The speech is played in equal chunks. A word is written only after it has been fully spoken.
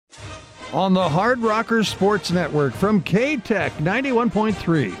on the Hardrocker Sports Network from K-Tech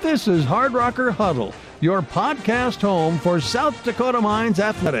 91.3. This is Hardrocker Huddle, your podcast home for South Dakota Mines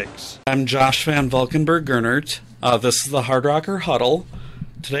athletics. I'm Josh Van Valkenburg-Gernert. This is the Hardrocker Huddle.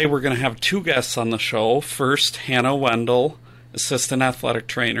 Today we're going to have two guests on the show. First, Hannah Wendel, assistant athletic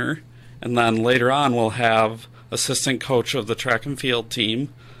trainer, and then later on we'll have assistant coach of the track and field team,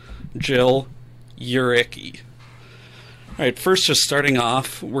 Gillian Uryicki. All right, first, just starting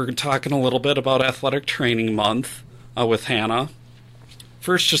off, we're talking a little bit about Athletic Training Month with Hannah.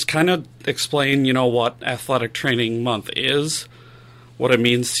 First, just kind of explain, what Athletic Training Month is, what it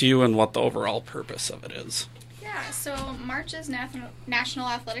means to you, and what the overall purpose of it is. Yeah, so March is National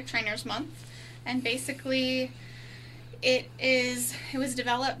Athletic Trainers Month, and basically it was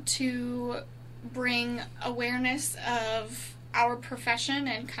developed to bring awareness of our profession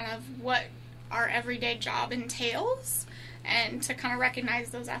and kind of what our everyday job entails, and to kind of recognize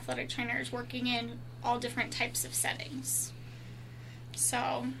those athletic trainers working in all different types of settings.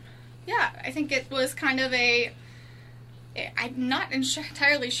 So, yeah, I think it was kind of I'm not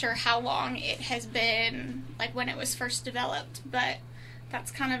entirely sure how long it has been, like when it was first developed, but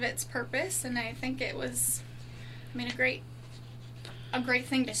that's kind of its purpose, and I think it was, a great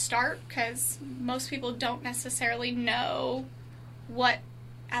thing to start, because most people don't necessarily know what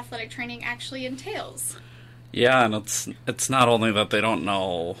athletic training actually entails. Yeah, and it's not only that they don't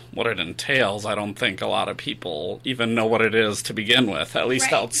know what it entails, I don't think a lot of people even know what it is to begin with, at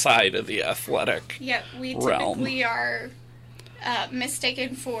least outside of the athletic realm. Yeah, we typically are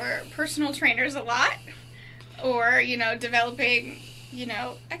mistaken for personal trainers a lot, or, developing,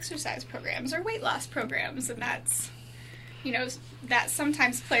 exercise programs or weight loss programs, and that's, that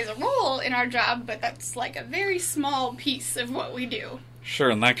sometimes plays a role in our job, but that's like a very small piece of what we do. Sure,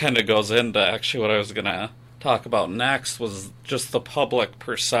 and that kind of goes into actually what I was going to talk about next, was just the public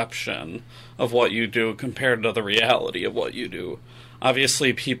perception of what you do compared to the reality of what you do.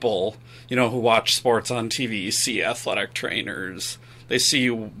 Obviously, people, who watch sports on TV see athletic trainers. They see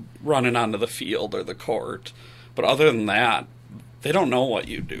you running onto the field or the court. But other than that, they don't know what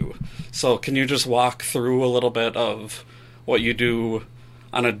you do. So can you just walk through a little bit of what you do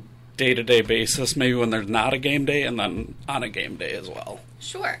on a day-to-day basis, maybe when there's not a game day, and then on a game day as well?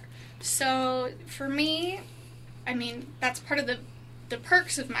 Sure. So for me, that's part of the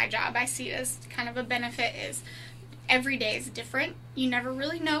perks of my job. I see it as kind of a benefit is every day is different. You never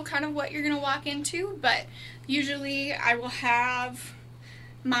really know kind of what you're going to walk into, but usually I will have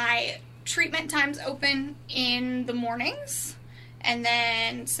my treatment times open in the mornings. And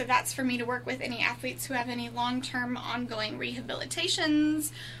then, so that's for me to work with any athletes who have any long-term ongoing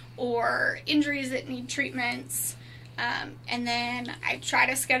rehabilitations or injuries that need treatments. And then I try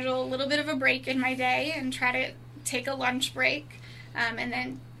to schedule a little bit of a break in my day and try to take a lunch break. And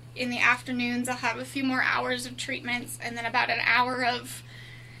then in the afternoons, I'll have a few more hours of treatments, and then about an hour of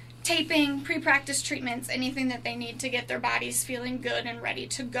taping, pre-practice treatments, anything that they need to get their bodies feeling good and ready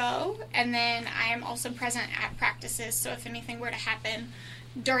to go. And then I am also present at practices, so if anything were to happen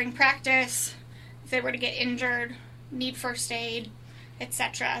during practice, if they were to get injured, need first aid,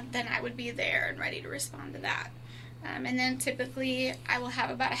 etc., then I would be there and ready to respond to that. And then typically I will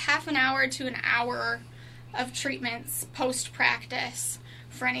have about a half an hour to an hour of treatments post-practice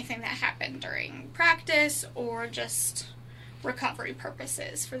for anything that happened during practice or just recovery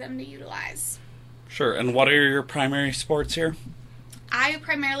purposes for them to utilize. Sure. And what are your primary sports here? I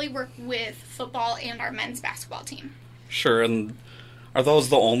primarily work with football and our men's basketball team. Sure. And are those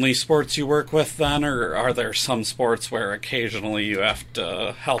the only sports you work with then, or are there some sports where occasionally you have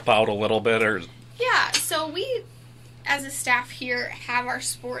to help out a little bit? Or Yeah, so we, as a staff here, have our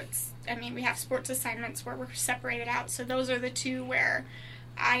sports. We have sports assignments where we're separated out, so those are the two where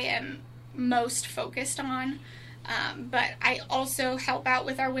I am most focused on. But I also help out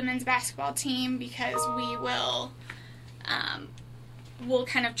with our women's basketball team because we'll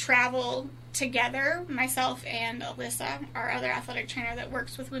kind of travel together, myself and Alyssa, our other athletic trainer that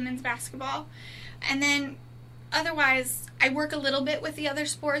works with women's basketball. And then otherwise, I work a little bit with the other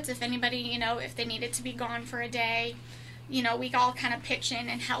sports. If anybody, if they needed to be gone for a day, we all kind of pitch in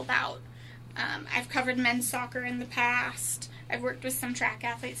and help out. I've covered men's soccer in the past. I've worked with some track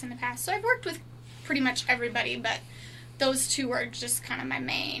athletes in the past. So I've worked with pretty much everybody, but those two are just kind of my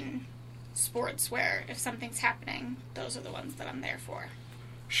main sports where if something's happening, those are the ones that I'm there for.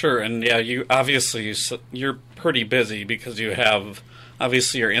 Sure, and yeah, you're pretty busy because you have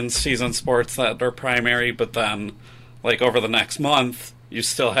obviously your in-season sports that are primary, but then like over the next month you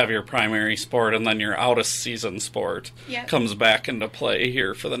still have your primary sport, and then your out-of-season sport comes back into play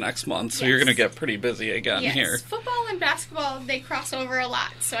here for the next month. So you're going to get pretty busy again here. Football and basketball, they cross over a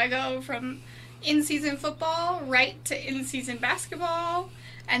lot. So I go from in-season football right to in-season basketball,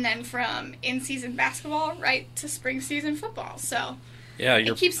 and then from in-season basketball right to spring-season football. So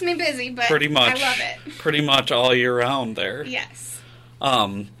it keeps me busy, but I love it. Pretty much all year round there. Yes.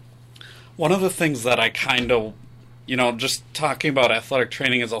 One of the things that I kind of, just talking about athletic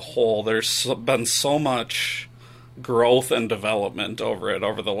training as a whole, there's been so much growth and development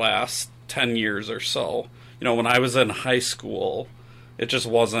over the last 10 years or so. When I was in high school, it just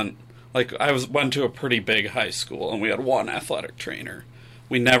wasn't, like, went to a pretty big high school, and we had one athletic trainer.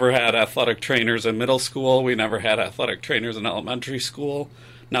 We never had athletic trainers in middle school. We never had athletic trainers in elementary school.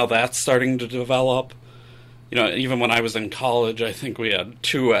 Now that's starting to develop. Even when I was in college, I think we had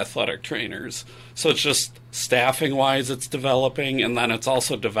 2 athletic trainers. So it's just staffing-wise it's developing, and then it's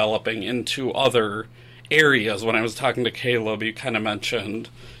also developing into other areas. When I was talking to Caleb, you kind of mentioned,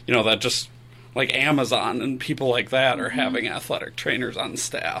 that just like Amazon and people like that are having athletic trainers on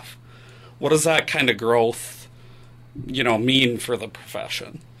staff. What does that kind of growth mean for the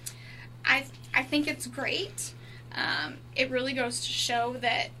profession? I think it's great. It really goes to show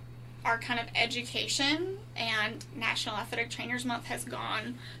that our kind of education and National Athletic Trainers Month has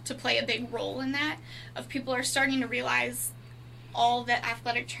gone to play a big role in that. Of people are starting to realize all that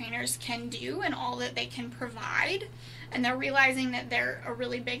athletic trainers can do and all that they can provide, and they're realizing that they're a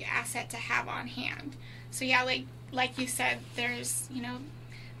really big asset to have on hand. So like you said, there's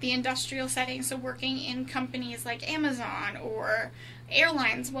the industrial setting, so working in companies like Amazon or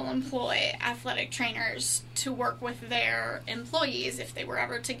airlines will employ athletic trainers to work with their employees. If they were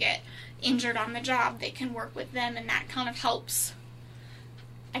ever to get injured on the job, they can work with them, and that kind of helps,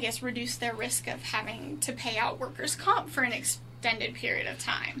 I guess, reduce their risk of having to pay out workers' comp for an extended period of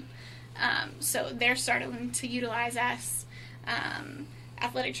time. So they're starting to utilize us.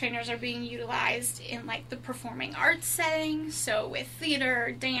 Athletic trainers are being utilized in like the performing arts setting, so with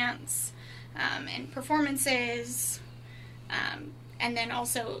theater, dance, and performances, and then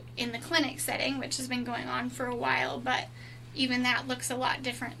also in the clinic setting, which has been going on for a while, but even that looks a lot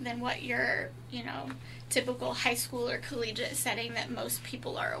different than what your, typical high school or collegiate setting that most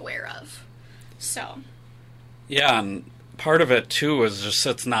people are aware of. So. Yeah, and part of it too is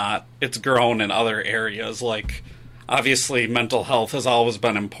just it's grown in other areas, like obviously mental health has always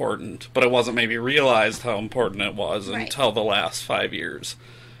been important, but it wasn't maybe realized how important it was until the last 5 years.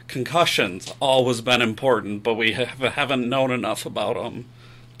 Concussions always been important, but we haven't known enough about them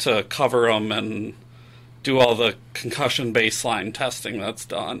to cover them and do all the concussion baseline testing that's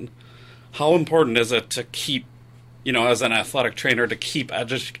done. How important is it to keep, as an athletic trainer, to keep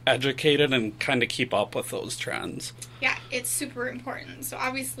educated and kind of keep up with those trends? Yeah, it's super important. So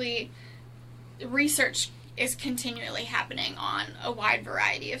obviously research is continually happening on a wide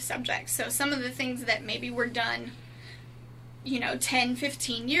variety of subjects. So some of the things that maybe were done 10,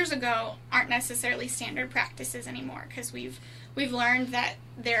 15 years ago aren't necessarily standard practices anymore, because we've learned that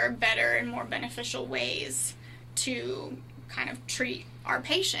there are better and more beneficial ways to kind of treat our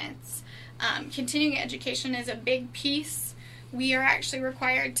patients. Continuing education is a big piece. We are actually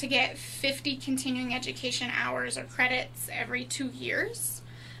required to get 50 continuing education hours or credits every 2 years,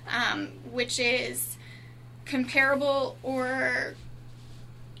 which is comparable, or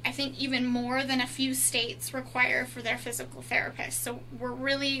I think even more than a few states require for their physical therapists. So we're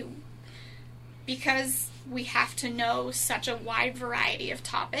really, because we have to know such a wide variety of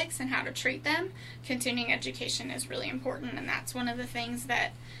topics and how to treat them, continuing education is really important, and that's one of the things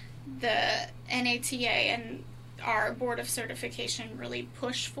that the NATA and our Board of Certification really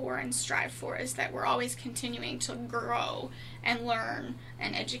push for and strive for, is that we're always continuing to grow and learn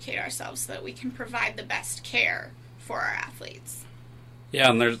and educate ourselves so that we can provide the best care for our athletes. Yeah,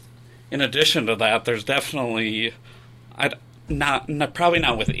 and in addition to that, there's definitely, probably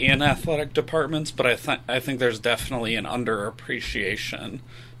not within athletic departments, but I think there's definitely an underappreciation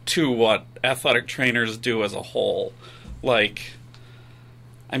to what athletic trainers do as a whole. Like,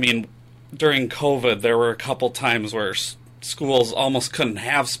 I mean, during COVID, there were a couple times where schools almost couldn't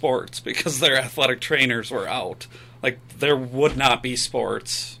have sports because their athletic trainers were out. Like, there would not be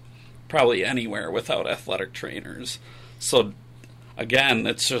sports probably anywhere without athletic trainers. So, again,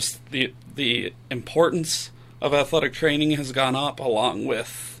 it's just the importance of athletic training has gone up along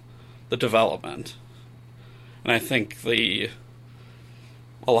with the development. And I think a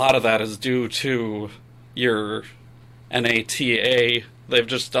lot of that is due to your NATA. They've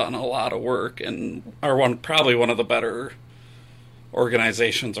just done a lot of work and are probably one of the better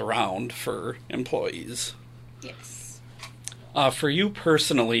organizations around for employees. Yes. For you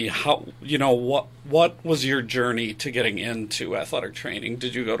personally, what was your journey to getting into athletic training?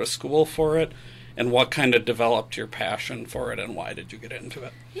 Did you go to school for it? And what kind of developed your passion for it, and why did you get into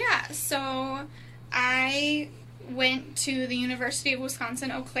it? Yeah, so I went to the University of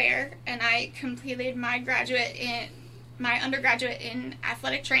Wisconsin-Eau Claire, and I completed my undergraduate in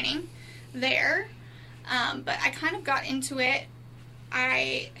athletic training there. But I kind of got into it.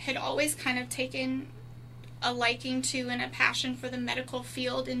 I had always kind of taken a liking to and a passion for the medical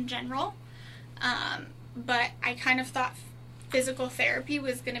field in general. But I kind of thought physical therapy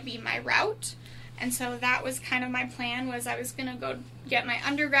was going to be my route. And so that was kind of my plan, was I was going to go get my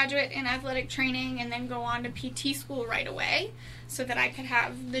undergraduate in athletic training and then go on to PT school right away so that I could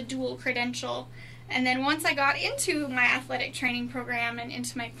have the dual credential. And then once I got into my athletic training program and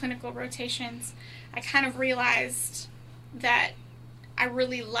into my clinical rotations, I kind of realized that I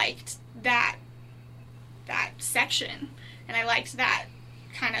really liked that section. And I liked that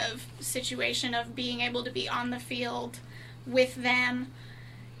kind of situation of being able to be on the field with them,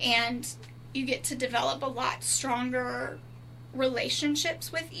 and you get to develop a lot stronger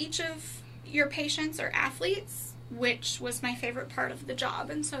relationships with each of your patients or athletes, which was my favorite part of the job.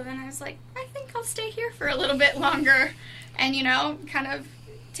 And so then I was like, I think I'll stay here for a little bit longer and, kind of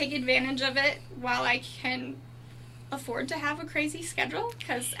take advantage of it while I can afford to have a crazy schedule,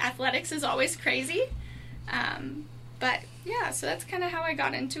 because athletics is always crazy. But yeah, so that's kind of how I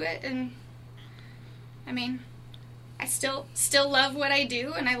got into it. And I mean, I still love what I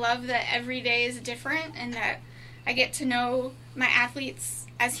do, and I love that every day is different and that I get to know my athletes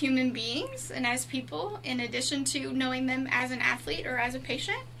as human beings and as people, in addition to knowing them as an athlete or as a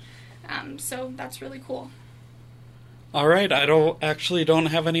patient. So that's really cool. All right, I don't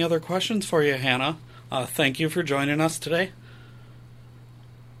have any other questions for you, Hannah. Thank you for joining us today.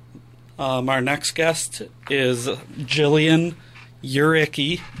 Our next guest is Gillian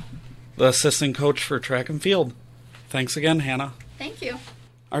Uryicki, the assistant coach for track and field. Thanks again, Hannah. Thank you.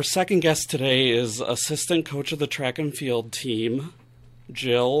 Our second guest today is assistant coach of the track and field team,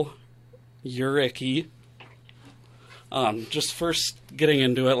 Jill Uryicki. Just first getting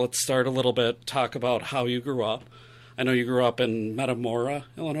into it, let's start a little bit, talk about how you grew up. I know you grew up in Metamora,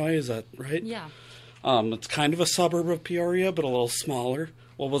 Illinois, is that right? Yeah. It's kind of a suburb of Peoria, but a little smaller.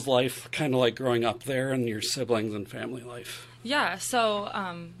 What was life kind of like growing up there, and your siblings and family life? Yeah, so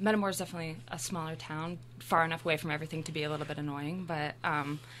Metamora is definitely a smaller town, far enough away from everything to be a little bit annoying, but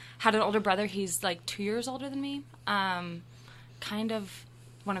had an older brother. He's like 2 years older than me. Kind of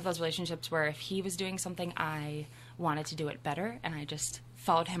one of those relationships where if he was doing something, I wanted to do it better, and I just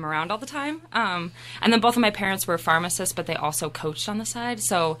followed him around all the time. And then both of my parents were pharmacists, but they also coached on the side,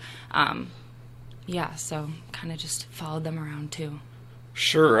 so so kind of just followed them around too.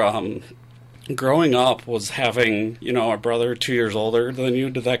 Sure. Growing up, was having, a brother 2 years older than you,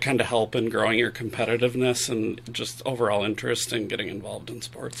 did that kind of help in growing your competitiveness and just overall interest in getting involved in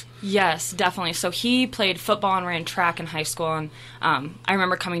sports? Yes, definitely. So he played football and ran track in high school, and I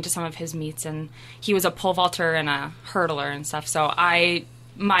remember coming to some of his meets, and he was a pole vaulter and a hurdler and stuff. So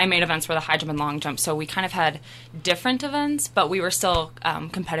my main events were the high jump and long jump, so we kind of had different events, but we were still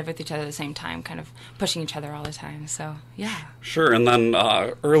competitive with each other at the same time, kind of pushing each other all the time, so yeah. Sure, and then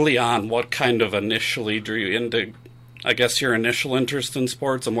early on, what kind of initially drew you into, I guess, your initial interest in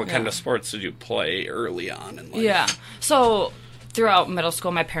sports, and what kind of sports did you play early on in life? Yeah, so throughout middle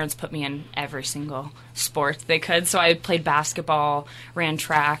school, my parents put me in every single sport they could, so I played basketball, ran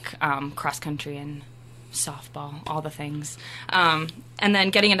track, cross country, and softball, all the things. And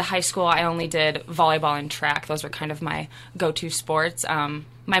then getting into high school, I only did volleyball and track. Those were kind of my go-to sports.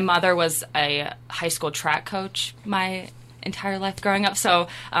 My mother was a high school track coach my entire life growing up. So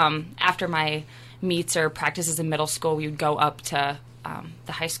after my meets or practices in middle school, we would go up to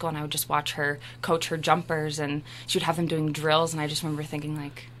the high school, and I would just watch her coach her jumpers, and she would have them doing drills. And I just remember thinking,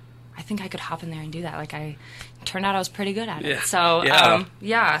 I think I could hop in there and do that. Turned out I was pretty good at it. So,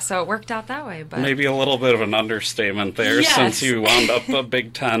 so it worked out that way. But maybe a little bit of an understatement there, since you wound up a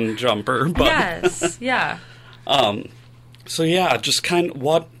Big Ten jumper. But yes, yeah. So, just kind of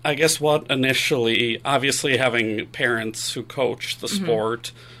what initially, obviously having parents who coach the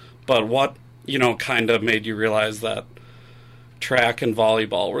sport, but what, kind of made you realize that track and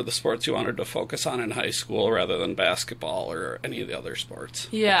volleyball were the sports you wanted to focus on in high school rather than basketball or any of the other sports?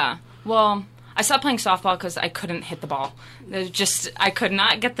 Yeah. Well, I stopped playing softball because I couldn't hit the ball. I could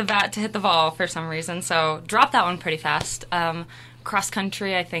not get the bat to hit the ball for some reason, so dropped that one pretty fast. Cross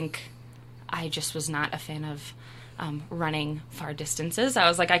country, I think I just was not a fan of running far distances. I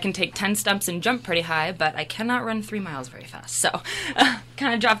was like, I can take 10 steps and jump pretty high, but I cannot run 3 miles very fast. So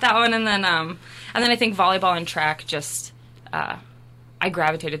kind of dropped that one, and then I think volleyball and track just I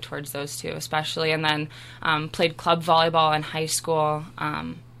gravitated towards those two, especially, and then played club volleyball in high school,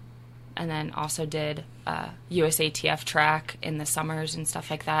 and then also did USATF track in the summers and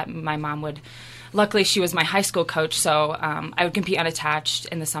stuff like that. My mom would, luckily she was my high school coach, so I would compete unattached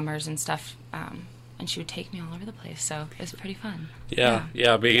in the summers and stuff, and she would take me all over the place, so it was pretty fun.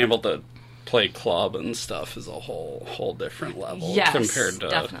 Yeah, being able to play club and stuff is a whole different level compared to...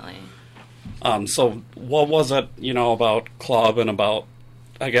 definitely. So what was it, about club and about,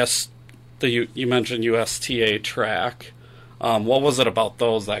 I guess, you mentioned USTA track. What was it about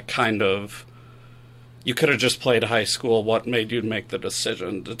those that kind of, you could have just played high school? What made you make the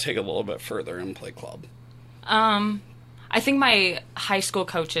decision to take a little bit further and play club? I think my high school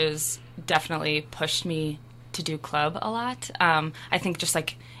coaches definitely pushed me to do club a lot. I think just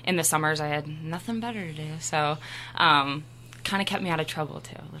like in the summers I had nothing better to do, so kind of kept me out of trouble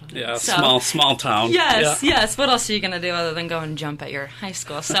too a little bit. Yeah, so, small town. Yes. What else are you going to do other than go and jump at your high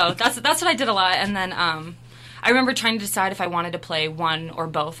school? So that's what I did a lot. And then I remember trying to decide if I wanted to play one or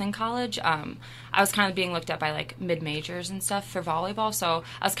both in college. I was kind of being looked at by like mid-majors and stuff for volleyball, so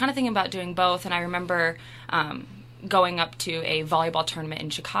I was kind of thinking about doing both. And I remember going up to a volleyball tournament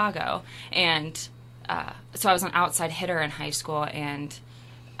in Chicago, and so I was an outside hitter in high school, and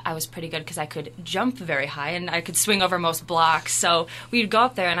I was pretty good because I could jump very high and I could swing over most blocks. So we'd go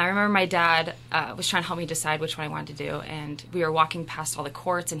up there, and I remember my dad was trying to help me decide which one I wanted to do. And we were walking past all the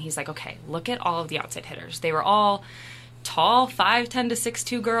courts, and he's like, okay, look at all of the outside hitters. They were all tall, 5'10" to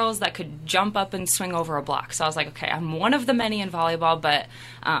 6'2" girls that could jump up and swing over a block. So I was like, okay, I'm one of the many in volleyball, but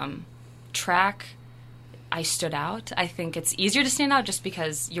track, I stood out. I think it's easier to stand out just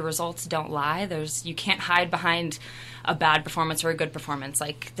because your results don't lie. You can't hide behind a bad performance or a good performance.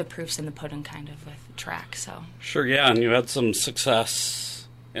 Like, the proof's in the pudding kind of with track. So sure, yeah, and you had some success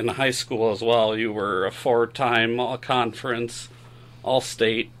in high school as well. You were a 4-time all-conference,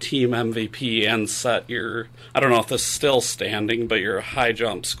 all-state team MVP, and set your, I don't know if this is still standing, but your high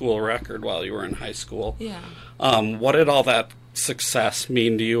jump school record while you were in high school. Yeah. What did all that success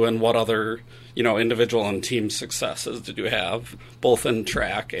mean to you, and what other individual and team successes did you have, both in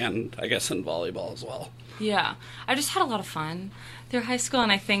track and I guess in volleyball as well? Yeah, I just had a lot of fun through high school,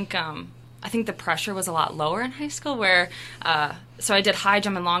 and I think the pressure was a lot lower in high school. Where so I did high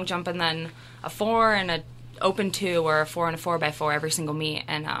jump and long jump, and then a 4 and a open 2, or a 4 and a 4x4 every single meet,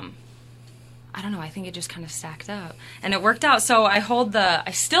 and I don't know. I think it just kind of stacked up, and it worked out. So I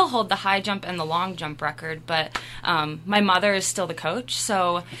still hold the high jump and the long jump record, but my mother is still the coach,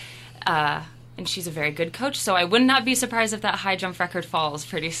 so. And she's a very good coach, so I would not be surprised if that high jump record falls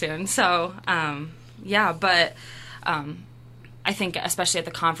pretty soon. So, but I think especially at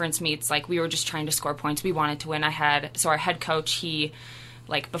the conference meets, like, we were just trying to score points. We wanted to win. Our head coach, he,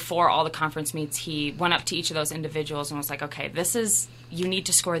 like, before all the conference meets, he went up to each of those individuals and was like, okay, you need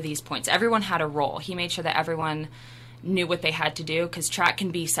to score these points. Everyone had a role. He made sure that everyone knew what they had to do, because track can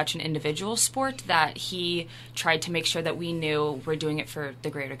be such an individual sport that he tried to make sure that we knew we're doing it for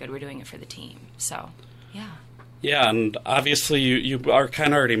the greater good, we're doing it for the team. So, yeah. Yeah, and obviously you are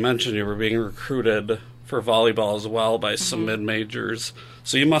kind of already mentioned you were being recruited for volleyball as well by some mid-majors.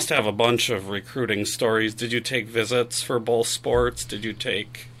 So you must have a bunch of recruiting stories. Did you take visits for both sports?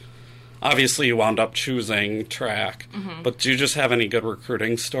 Obviously you wound up choosing track, but do you just have any good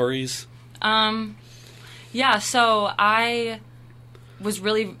recruiting stories? Yeah, so I was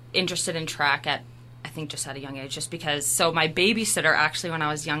really interested in track I think just at a young age, just because. So my babysitter, actually, when I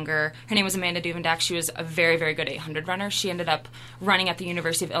was younger, her name was Amanda Duvendak. She was a very, very good 800 runner. She ended up running at the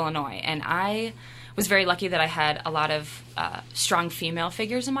University of Illinois, and I was very lucky that I had a lot of strong female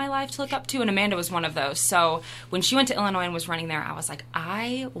figures in my life to look up to, and Amanda was one of those. So when she went to Illinois and was running there, I was like,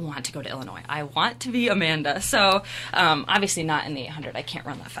 I want to go to Illinois. I want to be Amanda. So obviously not in the 800. I can't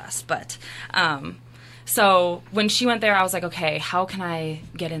run that fast, but... So when she went there, I was like, okay, how can I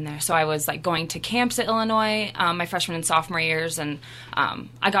get in there? So I was like going to camps at Illinois my freshman and sophomore years, and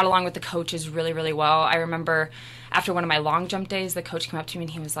I got along with the coaches really, really well. I remember after one of my long jump days, the coach came up to me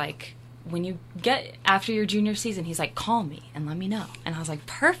and he was like, when you get after your junior season, he's like, call me and let me know. And I was like,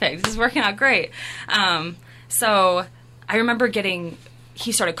 perfect, this is working out great. So I remember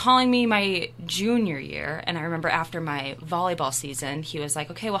he started calling me my junior year, and I remember after my volleyball season, he was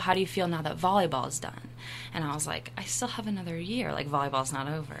like, okay, well, how do you feel now that volleyball is done? And I was like, I still have another year, like, volleyball's not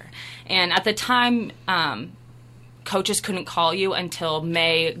over. And at the time, coaches couldn't call you until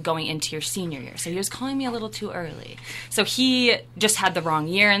May going into your senior year. So he was calling me a little too early. So he just had the wrong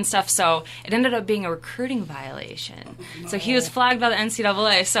year and stuff, so it ended up being a recruiting violation. Oh, no. So he was flagged by the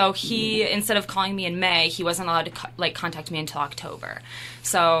NCAA. So he, instead of calling me in May, he wasn't allowed to contact me until October.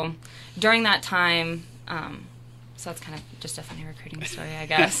 So during that time, So that's kind of just a funny recruiting story, I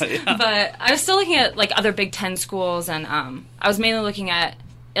guess. Yeah. But I was still looking at like other Big Ten schools, and I was mainly looking at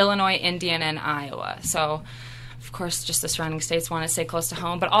Illinois, Indiana, and Iowa. So, of course, just the surrounding states, wanted to stay close to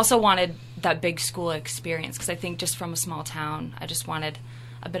home, but also wanted that big school experience, because I think just from a small town, I just wanted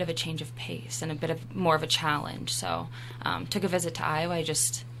a bit of a change of pace and a bit of more of a challenge. So took a visit to Iowa. I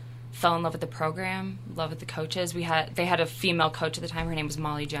just fell in love with the program, love with the coaches. They had a female coach at the time. Her name was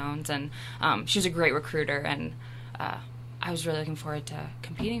Molly Jones, and she was a great recruiter, and I was really looking forward to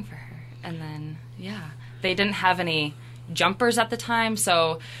competing for her. And then, yeah, they didn't have any jumpers at the time,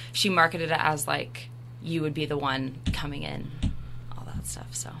 so she marketed it as like, you would be the one coming in, all that stuff.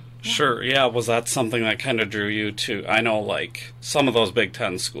 So yeah. Sure, yeah. Was that something that kind of drew you to? I know, like, some of those Big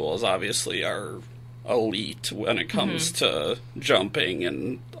Ten schools obviously are elite when it comes to jumping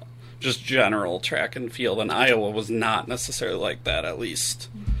and just general track and field, and Iowa was not necessarily like that, at least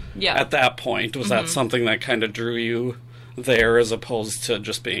at that point. Was that something that kind of drew you there, as opposed to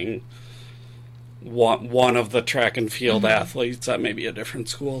just being one of the track and field athletes at maybe a different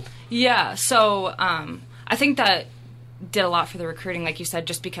school? Yeah, so I think that did a lot for the recruiting, like you said,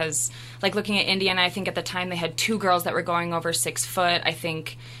 just because, like, looking at Indiana, I think at the time they had 2 girls that were going over 6 foot. I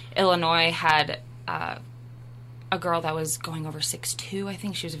think Illinois had a girl that was going over 6'2". I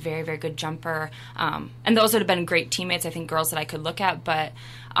think she was a very, very good jumper. And those would have been great teammates, I think, girls that I could look at. But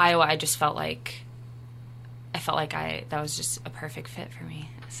Iowa, I just felt like that was just a perfect fit for me.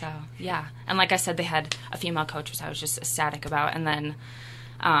 So, yeah. And like I said, they had a female coach, which I was just ecstatic about. And then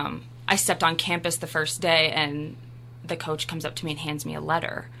I stepped on campus the first day, and the coach comes up to me and hands me a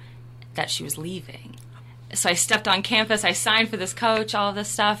letter that she was leaving. So I stepped on campus, I signed for this coach, all of this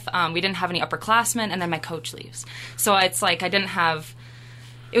stuff. We didn't have any upperclassmen, and then my coach leaves. So it's like it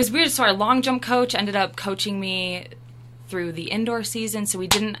was weird. So our long jump coach ended up coaching me through the indoor season, so I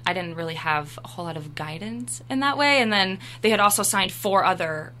didn't really have a whole lot of guidance in that way. And then they had also signed 4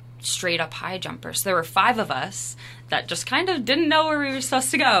 other straight up high jumpers. So there were 5 of us that just kind of didn't know where we were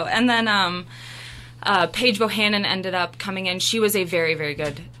supposed to go. And then Paige Bohannon ended up coming in. She was a very, very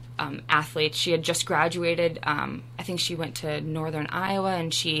good athlete. She had just graduated. I think she went to Northern Iowa,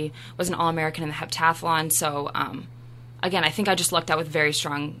 and she was an All-American in the heptathlon. So, again, I think I just lucked out with very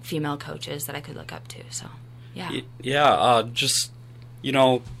strong female coaches that I could look up to. So, yeah. Yeah, just,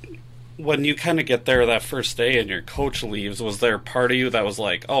 when you kind of get there that first day and your coach leaves, was there a part of you that was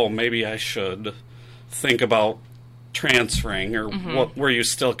like, oh, maybe I should think about transferring, or what? Were you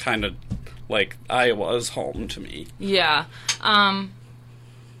still kind of like, Iowa is home to me? Yeah.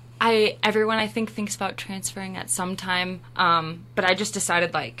 Everyone, I think, thinks about transferring at some time, but I just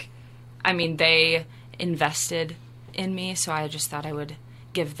decided, they invested in me, so I just thought I would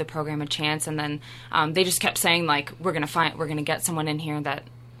give the program a chance. And then they just kept saying, like, we're gonna get someone in here that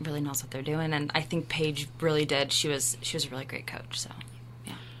really knows what they're doing. And I think Paige really did. She was a really great coach. So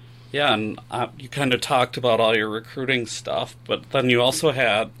yeah. Yeah, and you kind of talked about all your recruiting stuff, but then you also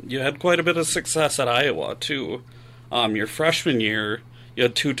had quite a bit of success at Iowa too. Your freshman year, you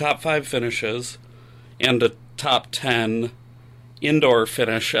had 2 top 5 finishes and a top 10 indoor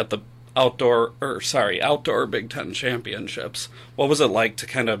finish at the outdoor Big Ten championships. What was it like to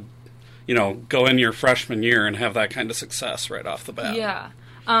kind of, go in your freshman year and have that kind of success right off the bat? Yeah.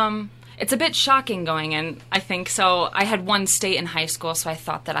 It's a bit shocking going in, I think. So I had won state in high school, so I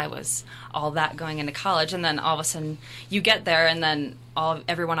thought that I was all that going into college. And then all of a sudden you get there, and then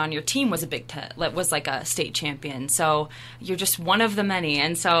everyone on your team was was like a state champion. So you're just one of the many.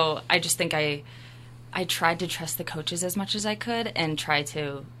 And so I just think I tried to trust the coaches as much as I could, and try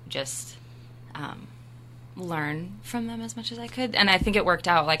to just learn from them as much as I could. And I think it worked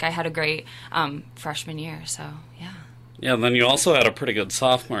out. Like, I had a great freshman year. So yeah. Yeah, and then you also had a pretty good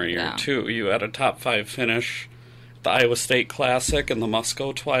sophomore year, too. You had a top 5 finish at the Iowa State Classic and the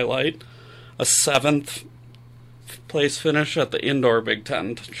Musco Twilight, a 7th place finish at the Indoor Big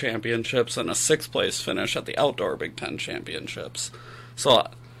Ten Championships, and a 6th place finish at the Outdoor Big Ten Championships. So,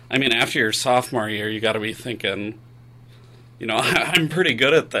 after your sophomore year, you got to be thinking, I'm pretty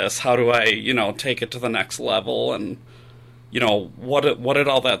good at this. How do I, take it to the next level? And, what did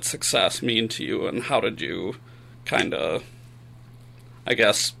all that success mean to you, and how did you kind of, I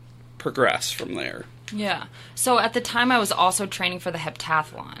guess, progress from there? Yeah. So at the time I was also training for the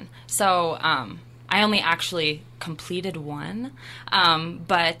heptathlon. So I only actually completed one.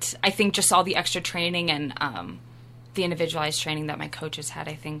 But I think just all the extra training and the individualized training that my coaches had,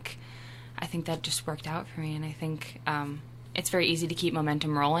 I think that just worked out for me. And I think it's very easy to keep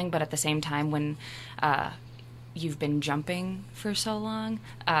momentum rolling, but at the same time, when you've been jumping for so long,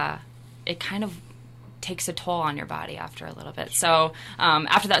 it kind of takes a toll on your body after a little bit. So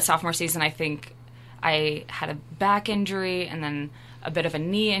after that sophomore season, I think I had a back injury and then a bit of a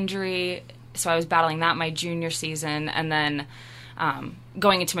knee injury. So I was battling that my junior season. And then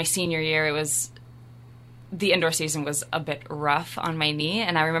going into my senior year, the indoor season was a bit rough on my knee.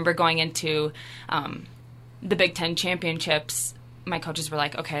 And I remember going into the Big Ten championships, my coaches were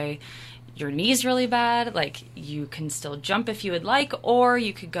like, okay, your knee's really bad. Like, you can still jump if you would like, or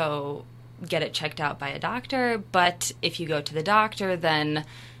you could go get it checked out by a doctor. But if you go to the doctor, then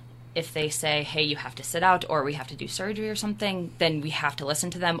if they say, hey, you have to sit out or we have to do surgery or something, then we have to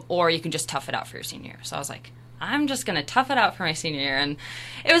listen to them, or you can just tough it out for your senior year. So I was like, I'm just going to tough it out for my senior year. And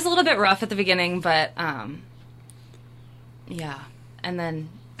it was a little bit rough at the beginning, but yeah. And then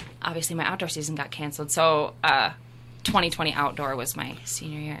obviously my outdoor season got canceled. So 2020 outdoor was my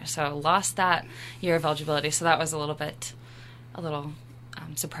senior year. So lost that year of eligibility. So that was a little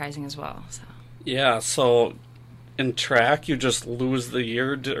surprising as well. So. Yeah, so in track, you just lose the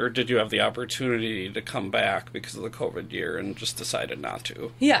year, or did you have the opportunity to come back because of the COVID year and just decided not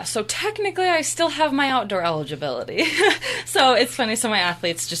to? Yeah, so technically I still have my outdoor eligibility. So it's funny, so my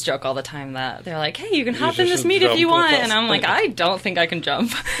athletes just joke all the time that they're like, hey, you can hop in this meet if you want. And I'm like, I don't think I can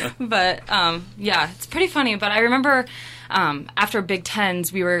jump. But yeah, it's pretty funny. But I remember after Big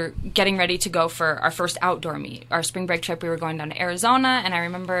Tens, we were getting ready to go for our first outdoor meet. Our spring break trip, we were going down to Arizona, and I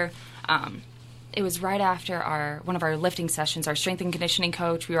remember it was right after one of our lifting sessions, our strength and conditioning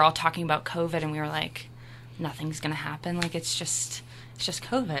coach, we were all talking about COVID, and we were like, nothing's going to happen. Like, it's just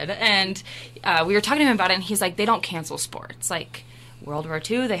COVID. And we were talking to him about it, and he's like, they don't cancel sports. Like, World War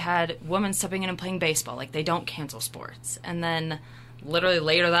II, they had women stepping in and playing baseball. Like, they don't cancel sports. And then literally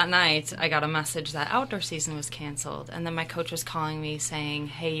later that night, I got a message that outdoor season was canceled. And then my coach was calling me saying,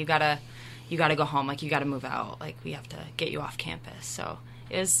 hey, you gotta go home. Like, you gotta move out. Like, we have to get you off campus. So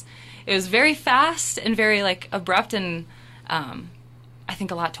it was very fast and very, like, abrupt, and I think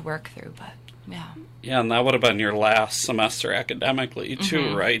a lot to work through, but yeah. Yeah, and that would have been your last semester academically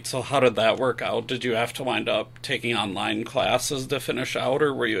too, right? So how did that work out? Did you have to wind up taking online classes to finish out,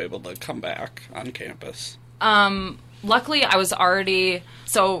 or were you able to come back on campus? Luckily, I was already,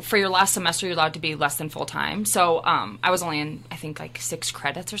 so for your last semester, you're allowed to be less than full-time. So I was only in, I think, like 6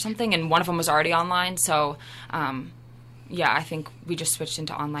 credits or something, and one of them was already online. So, yeah, I think we just switched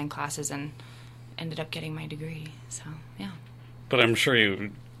into online classes and ended up getting my degree. So, yeah. But I'm sure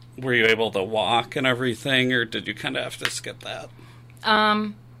were you able to walk and everything, or did you kind of have to skip that?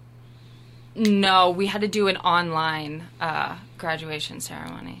 No, we had to do an online graduation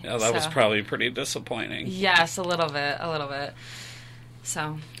ceremony. Yeah, that was probably pretty disappointing. Yes, a little bit.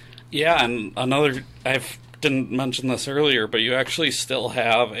 So. Yeah, and I didn't mention this earlier, but you actually still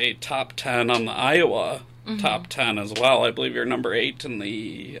have a top 10 on the Iowa top 10 as well. I believe you're number 8 in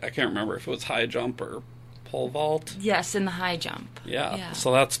I can't remember if it was high jump or pole vault. Yes, in the high jump. Yeah.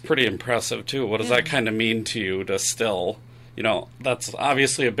 So that's pretty impressive too. What does that kind of mean to you to still, that's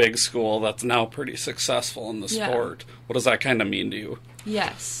obviously a big school that's now pretty successful in the sport. What does that kind of mean to you?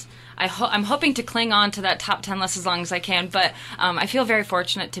 Yes. I'm hoping to cling on to that top 10 list as long as I can, but I feel very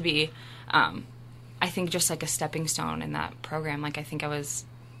fortunate to be, I think, just like a stepping stone in that program. Like, I think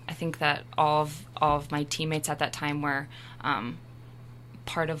that all of my teammates at that time were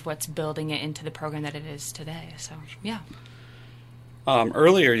part of what's building it into the program that it is today. So, yeah.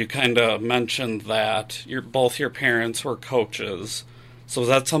 Earlier, you kind of mentioned that both your parents were coaches. So was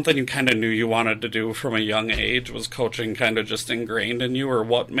that something you kind of knew you wanted to do from a young age? Was coaching kind of just ingrained in you, or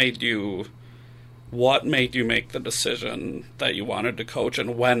what made you make the decision that you wanted to coach,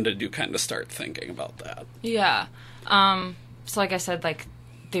 and when did you kind of start thinking about that? Yeah. So like I said, like,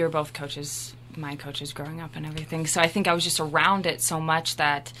 they were both coaches, my coaches growing up and everything. So I think I was just around it so much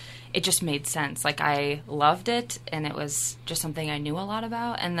that it just made sense. Like, I loved it, and it was just something I knew a lot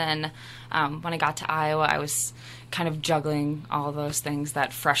about. And then when I got to Iowa, I was kind of juggling all those things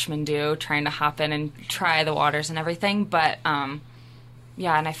that freshmen do, trying to hop in and try the waters and everything. But,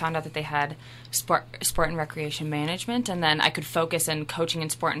 yeah, and I found out that they had sport and recreation management, and then I could focus in coaching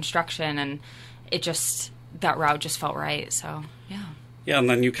and sport instruction, and that route just felt right. So, yeah. Yeah, and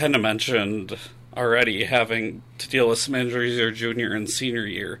then you kind of mentioned already having to deal with some injuries your junior and senior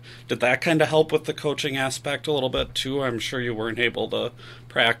year. Did that kind of help with the coaching aspect a little bit too? I'm sure you weren't able to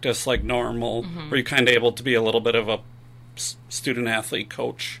practice like normal. Were you kind of able to be a little bit of a student-athlete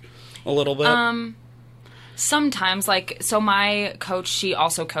coach a little bit? Sometimes. So my coach, she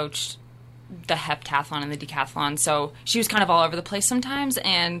also coached the heptathlon and the decathlon, so she was kind of all over the place sometimes,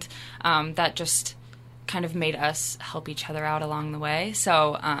 and that just kind of made us help each other out along the way.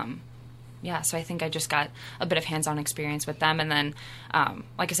 So, yeah, so I think I just got a bit of hands-on experience with them. And then,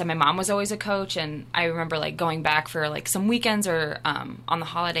 like I said, my mom was always a coach, and I remember like going back for like some weekends or on the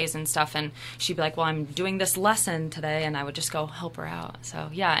holidays and stuff, and she'd be like, well, I'm doing this lesson today, and I would just go help her out. So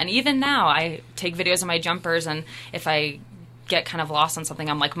yeah, and even now I take videos of my jumpers, and if I get kind of lost on something,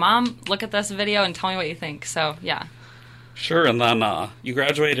 I'm like, Mom, look at this video and tell me what you think. So yeah. Sure, and then you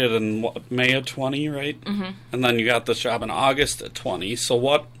graduated in May of 20, right? Mm-hmm. And then you got this job in August of 20. So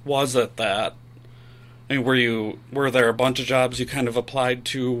what was it that, I mean, were there a bunch of jobs you kind of applied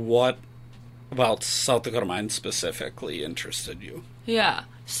to? What about South Dakota Mines specifically interested you? Yeah,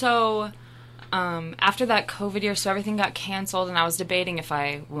 so after that COVID year, so everything got canceled, and I was debating if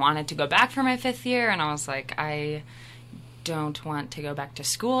I wanted to go back for my 5th year, and I was like, I don't want to go back to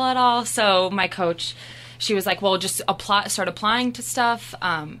school at all. So my coach, she was like, well, just start applying to stuff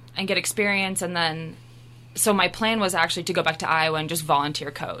and get experience. And then, so my plan was actually to go back to Iowa and just volunteer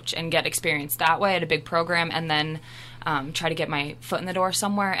coach and get experience that way at a big program, and then try to get my foot in the door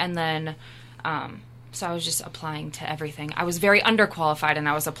somewhere. And then, so I was just applying to everything. I was very underqualified, and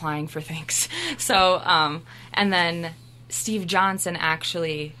I was applying for things. So, and then Steve Johnson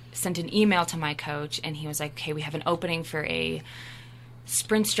actually sent an email to my coach, and he was like, okay, we have an opening for a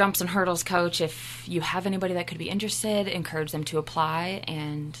sprints, jumps, and hurdles coach. If you have anybody that could be interested, encourage them to apply.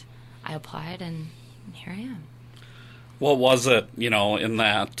 And I applied, and here I am. What was it, in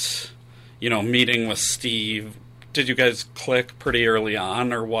that, meeting with Steve? Did you guys click pretty early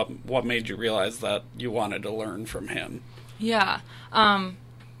on, or what made you realize that you wanted to learn from him? Yeah.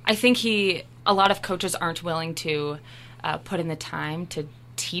 I think a lot of coaches aren't willing to put in the time to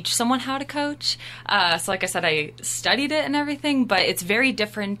teach someone how to coach. So like I said, I studied it and everything, but it's very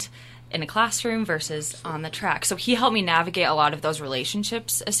different in a classroom versus on the track. So he helped me navigate a lot of those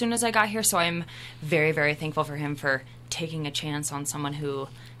relationships as soon as I got here. So I'm very, very thankful for him for taking a chance on someone who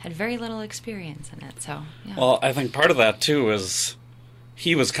had very little experience in it. So, yeah. Well, I think part of that too is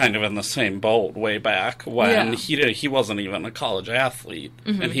he was kind of in the same boat way back when he wasn't even a college athlete,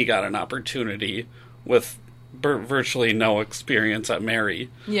 mm-hmm. and he got an opportunity with virtually no experience at Mary.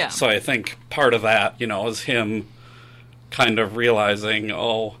 Yeah. So I think part of that, is him kind of realizing,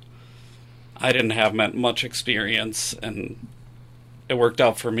 I didn't have much experience, and it worked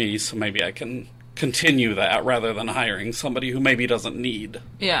out for me, so maybe I can continue that rather than hiring somebody who maybe doesn't need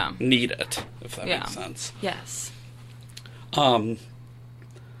it, if that makes sense. Yes.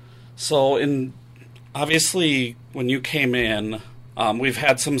 So obviously when you came in, we've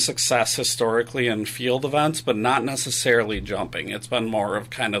had some success historically in field events, but not necessarily jumping. It's been more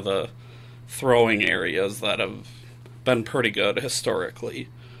of kind of the throwing areas that have been pretty good historically.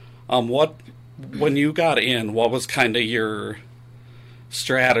 When you got in, what was kind of your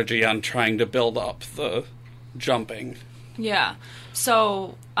strategy on trying to build up the jumping? Yeah.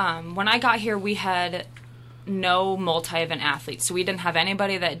 So when I got here, we had no multi-event athletes. So we didn't have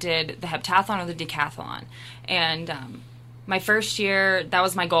anybody that did the heptathlon or the decathlon. And my first year, that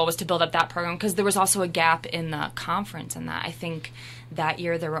was my goal, was to build up that program, because there was also a gap in the conference in that. I think that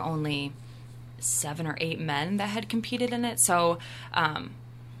year there were only 7 or 8 men that had competed in it. So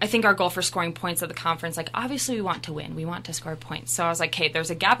I think our goal for scoring points at the conference, obviously we want to win. We want to score points. So I was like, okay,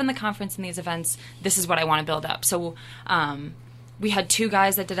 there's a gap in the conference in these events. This is what I want to build up. So we had 2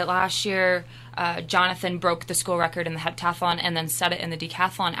 guys that did it last year. Jonathan broke the school record in the heptathlon and then set it in the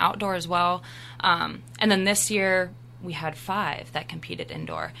decathlon outdoor as well. And then this year we had 5 that competed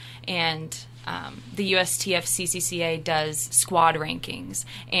indoor. And the USTF CCCA does squad rankings,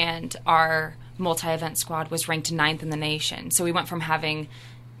 and our multi-event squad was ranked 9th in the nation. So we went from having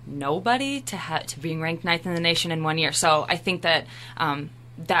nobody to being ranked 9th in the nation in 1 year. So I think that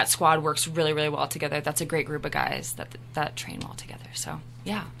that squad works really, really well together. That's a great group of guys that train well together. So,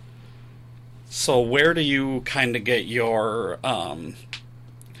 yeah. So where do you kind of get your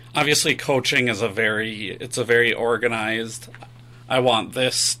obviously coaching is a very organized, I want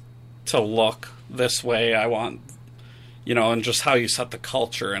this to look this way, I want, and just how you set the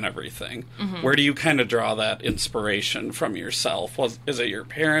culture and everything. Mm-hmm. Where do you kind of draw that inspiration from yourself? Is it your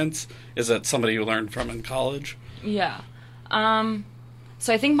parents? Is it somebody you learned from in college? Yeah.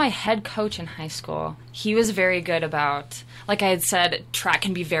 So I think my head coach in high school, he was very good about, like I had said, track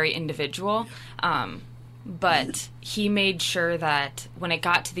can be very individual. But he made sure that when it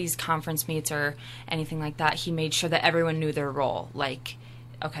got to these conference meets or anything like that, he made sure that everyone knew their role. Like,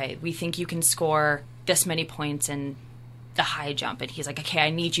 okay, we think you can score this many points in the high jump. And he's like, okay,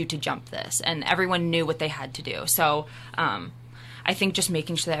 I need you to jump this. And everyone knew what they had to do. So I think just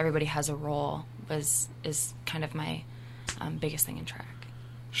making sure that everybody has a role is kind of my biggest thing in track.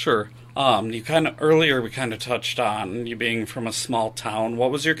 Sure. You kind of earlier we kind of touched on you being from a small town.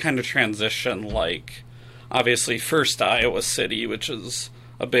 What was your kind of transition like? Obviously, first to Iowa City, which is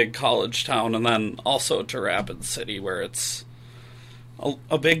a big college town, and then also to Rapid City, where it's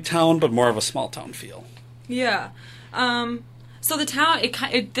a big town but more of a small town feel. Yeah. So the town,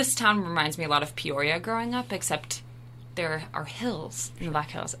 this town reminds me a lot of Peoria growing up, except there are hills in the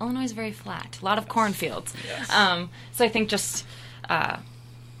Black Hills. Illinois is very flat, a lot of cornfields. Yes. So I think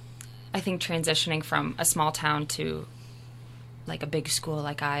transitioning from a small town to like a big school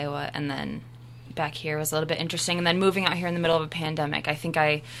like Iowa, and then back here was a little bit interesting. And then moving out here in the middle of a pandemic, I think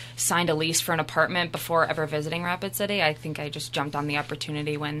I signed a lease for an apartment before ever visiting Rapid City. I think I just jumped on the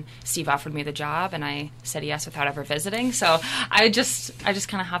opportunity when Steve offered me the job, and I said yes without ever visiting. So I just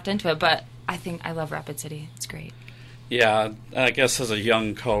kind of hopped into it. But I think I love Rapid City. It's great. Yeah, I guess as a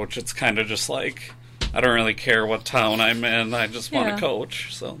young coach, it's kind of just like, I don't really care what town I'm in. I just want to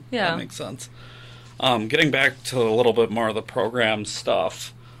coach. So that makes sense. Getting back to a little bit more of the program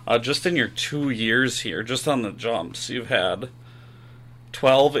stuff, just in your 2 years here, just on the jumps, you've had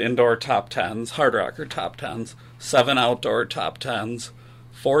 12 indoor top 10s, Hardrocker top 10s, 7 outdoor top 10s,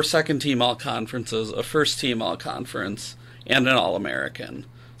 4 second-team all-conferences, a first-team all-conference, and an All-American.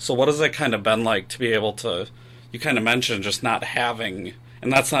 So what has that kind of been like to be able to, you kind of mentioned just not having,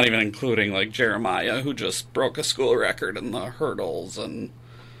 and that's not even including like Jeremiah, who just broke a school record in the hurdles, and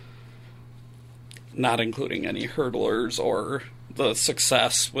not including any hurdlers or the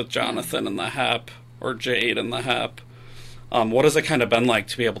success with Jonathan in the HEP or Jade in the HEP. What has it kind of been like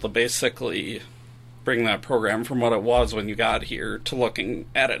to be able to basically bring that program from what it was when you got here to looking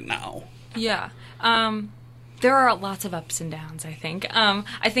at it now? Yeah. There are lots of ups and downs, I think.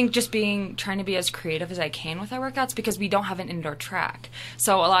 I think just trying to be as creative as I can with our workouts, because we don't have an indoor track.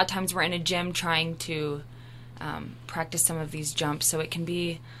 So a lot of times we're in a gym trying to practice some of these jumps, so it can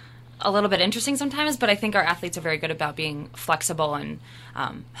be a little bit interesting sometimes, but I think our athletes are very good about being flexible and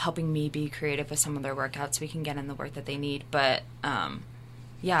helping me be creative with some of their workouts so we can get in the work that they need. But I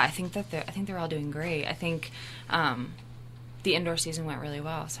think they're all doing great. I think the indoor season went really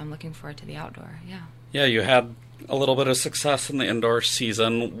well, so I'm looking forward to the outdoor. Yeah. Yeah, you had a little bit of success in the indoor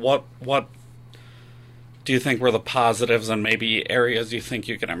season. What do you think were the positives and maybe areas you think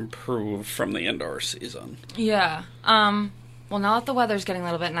you can improve from the indoor season? Yeah. Well, now that the weather's getting a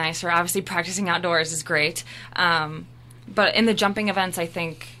little bit nicer, obviously practicing outdoors is great. But in the jumping events, I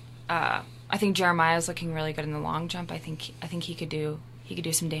think Jeremiah's looking really good in the long jump. I think he could do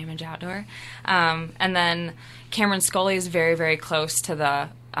some damage outdoor. And then Cameron Scully is very, very close to the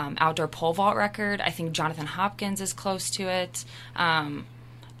outdoor pole vault record. I think Jonathan Hopkins is close to it.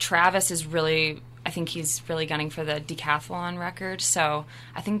 Travis is I think he's really gunning for the decathlon record. So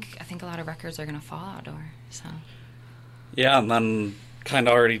I think a lot of records are going to fall outdoor. So. Yeah, and then kind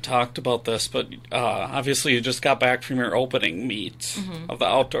of already talked about this, but obviously you just got back from your opening meet of the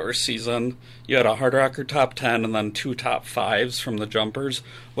outdoor season. You had a Hardrocker top 10 and then 2 top 5s from the jumpers.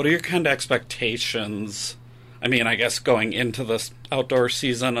 What are your kind of expectations? I mean, I guess going into this outdoor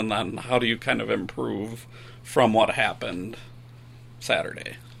season, and then how do you kind of improve from what happened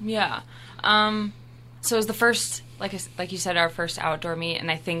Saturday? Yeah. So it was the first, like you said, our first outdoor meet,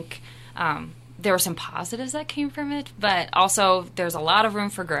 and I think there were some positives that came from it, but also there's a lot of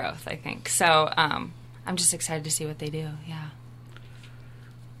room for growth, I think. So I'm just excited to see what they do. Yeah.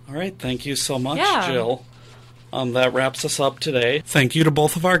 All right. Thank you so much, Jill. That wraps us up today. Thank you to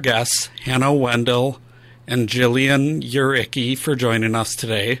both of our guests, Hannah Wendel and Gillian Uryicki, for joining us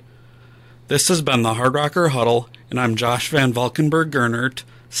today. This has been the Hardrocker Huddle, and I'm Josh Van Valkenburg-Gernert,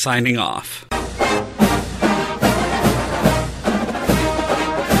 signing off.